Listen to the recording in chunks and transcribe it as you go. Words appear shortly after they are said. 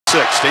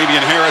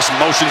Damien Harris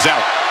motions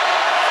out.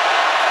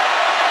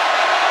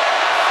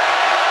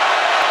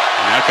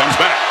 And now comes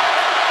back.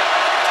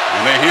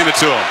 And they hand it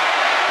to him.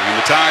 And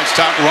the Tide's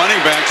top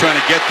running back trying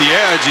to get the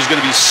edge. He's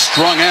going to be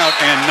strung out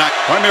and not.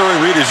 Primary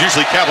read is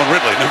usually Calvin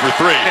Ridley, number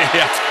 3.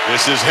 Yeah.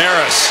 This is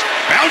Harris.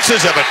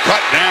 Bounces of it,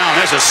 cut down.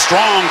 That's a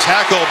strong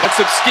tackle.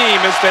 Defensive scheme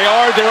as they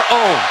are their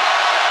own.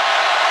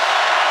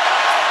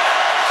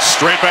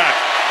 Straight back.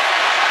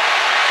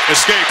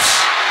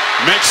 Escapes.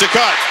 Makes a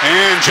cut.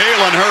 And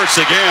Jalen Hurts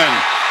again.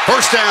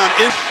 First down.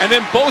 And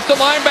then both the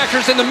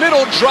linebackers in the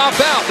middle drop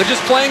out. They're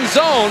just playing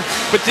zone.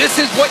 But this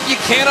is what you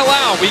can't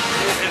allow.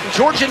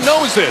 Georgia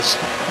knows this.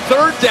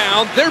 Third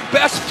down, their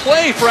best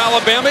play for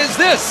Alabama is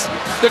this.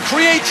 The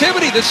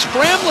creativity, the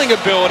scrambling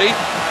ability.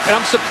 And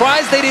I'm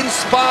surprised they didn't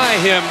spy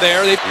him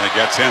there. They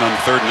got 10 on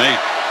 3rd and 8.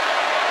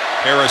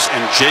 Harris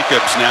and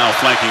Jacobs now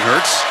flanking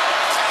Hurts.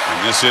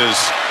 And this is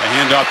a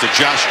handoff to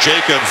Josh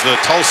Jacobs, the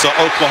Tulsa,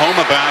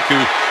 Oklahoma back who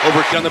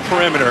on the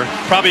perimeter.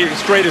 Probably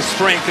his greatest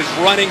strength is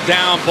running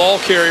down ball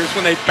carriers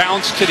when they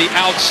bounce to the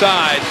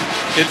outside.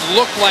 It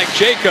looked like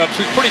Jacobs,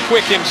 who's pretty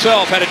quick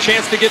himself, had a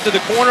chance to get to the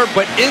corner,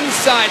 but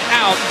inside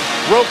out,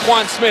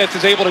 Roquan Smith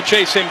is able to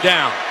chase him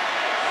down.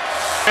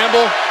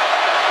 Campbell.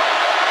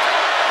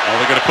 Well,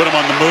 they're going to put him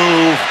on the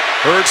move.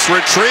 Hurts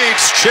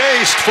retreats,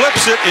 chased,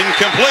 flips it,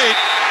 incomplete.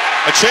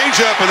 A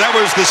changeup, and that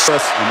was the...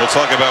 And we'll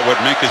talk about what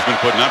Mink has been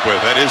putting up with.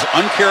 That is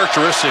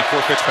uncharacteristic for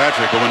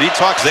Fitzpatrick, but when he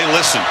talks, they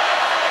listen.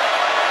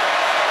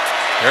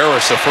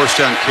 Harris, a first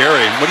down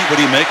carry. What do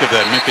you make of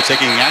that? Mink is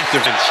taking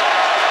active.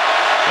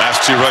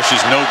 Last 2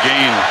 rushes, no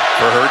gain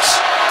for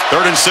Hurts.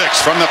 3rd and 6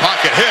 from the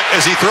pocket. Hit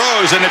as he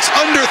throws, and it's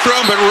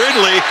underthrown, but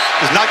Ridley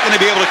is not going to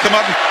be able to come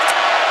up.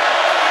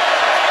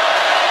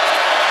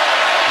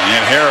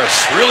 And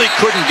Harris really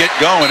couldn't get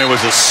going. It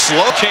was a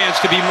slow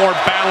chance to be more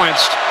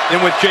balanced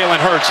than with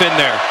Jalen Hurts in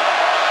there.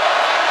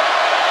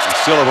 It's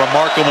still a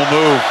remarkable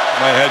move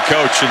by head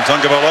coach. And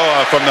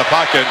Tagovailoa from the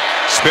pocket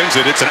spins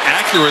it. It's an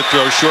accurate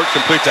throw, short,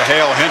 complete to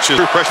Hale Henches.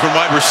 2 freshman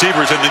wide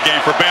receivers in the game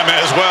for Bama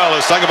as well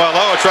as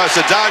Tagovailoa tries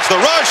to dodge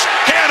the rush.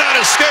 Cannot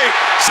escape.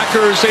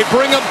 Packers, they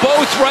bring them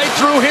both right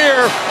through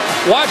here.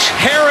 Watch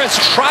Harris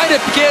try to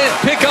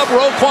pick up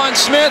Roquan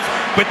Smith,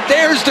 but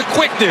there's the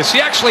quickness. He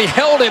actually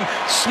held him.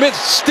 Smith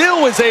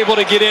still was able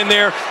to get in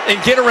there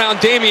and get around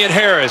Damien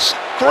Harris.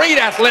 Great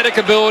athletic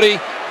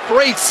ability,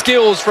 great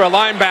skills for a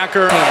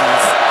linebacker.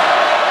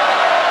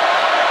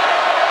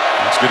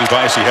 That's good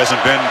advice. He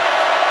hasn't been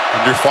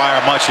under fire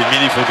much in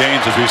meaningful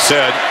games, as we've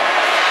said.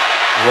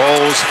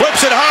 Rolls,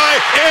 flips it high,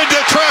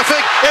 into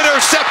traffic,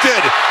 intercepted.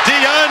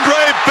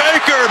 DeAndre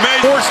Baker may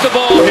force the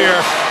ball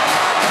here.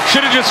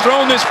 Should have just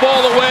thrown this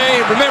ball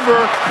away. Remember,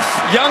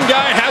 young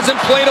guy hasn't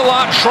played a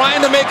lot,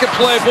 trying to make a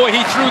play. Boy,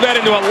 he threw that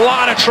into a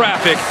lot of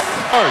traffic.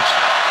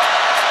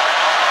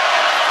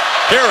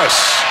 Harris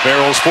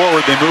barrels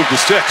forward. They move the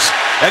sticks.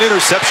 That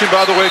interception,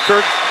 by the way,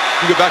 Kirk,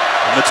 you go back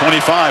on the 25,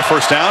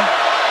 first down.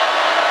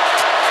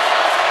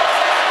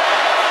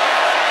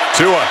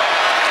 Tua,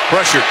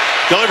 pressured,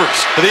 delivers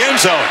to the end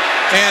zone.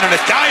 And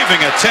a diving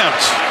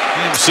attempt.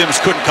 Sims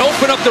couldn't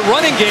open up the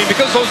running game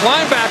because those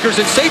linebackers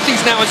and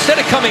safeties now, instead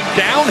of coming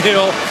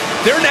downhill,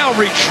 they're now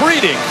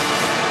retreating.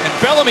 And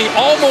Bellamy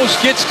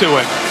almost gets to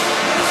him.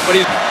 But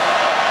he's...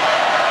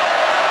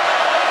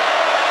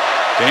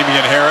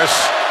 Damien Harris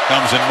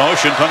comes in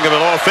motion.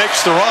 Tagovailoa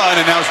fakes the run,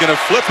 and now he's going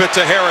to flip it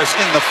to Harris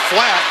in the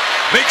flat.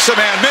 Makes a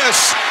man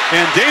miss.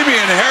 And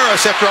Damien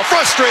Harris, after a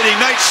frustrating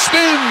night,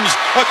 spins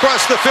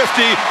across the 50.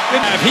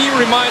 He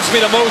reminds me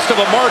the most of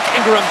a Mark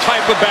Ingram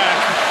type of back.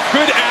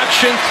 Good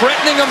action,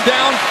 threatening him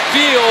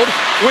downfield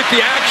with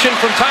the action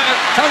from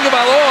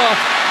Tagovailoa.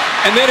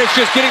 And then it's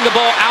just getting the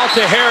ball out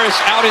to Harris,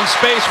 out in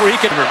space where he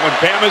can... When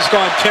Bama's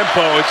gone tempo,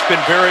 it's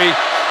been very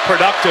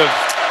productive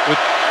with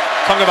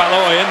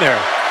Tagovailoa in there.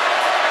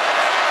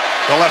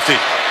 The lefty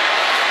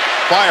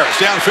fires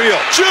downfield.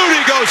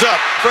 Judy goes up.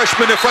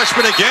 Freshman to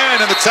freshman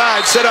again, and the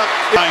Tide set up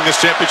in this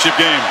championship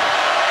game.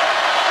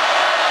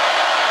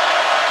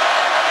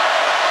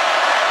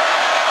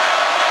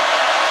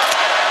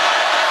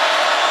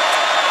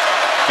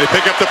 They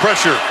pick up the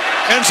pressure.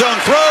 End zone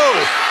throw.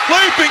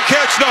 Leaping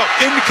catch. No.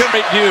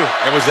 Incomplete view.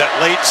 It was that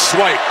late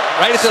swipe.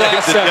 Right at the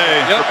last second.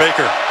 For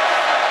Baker.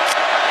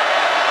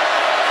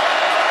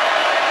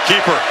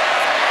 Keeper.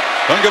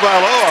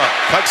 Tagovailoa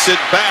cuts it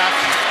back.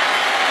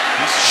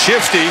 He's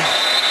shifty.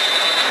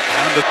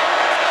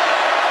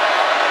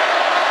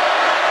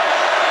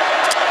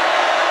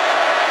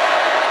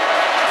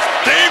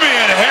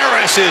 Damien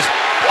Harris is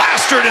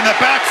plastered in the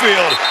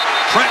backfield.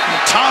 Trenton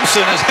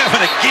Thompson is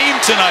having a game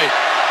tonight.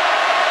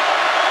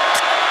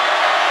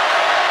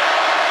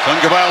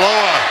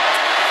 Tagovailoa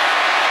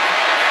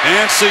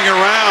dancing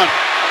around,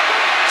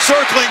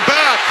 circling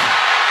back,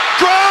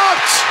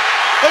 dropped!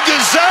 A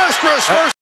disastrous first.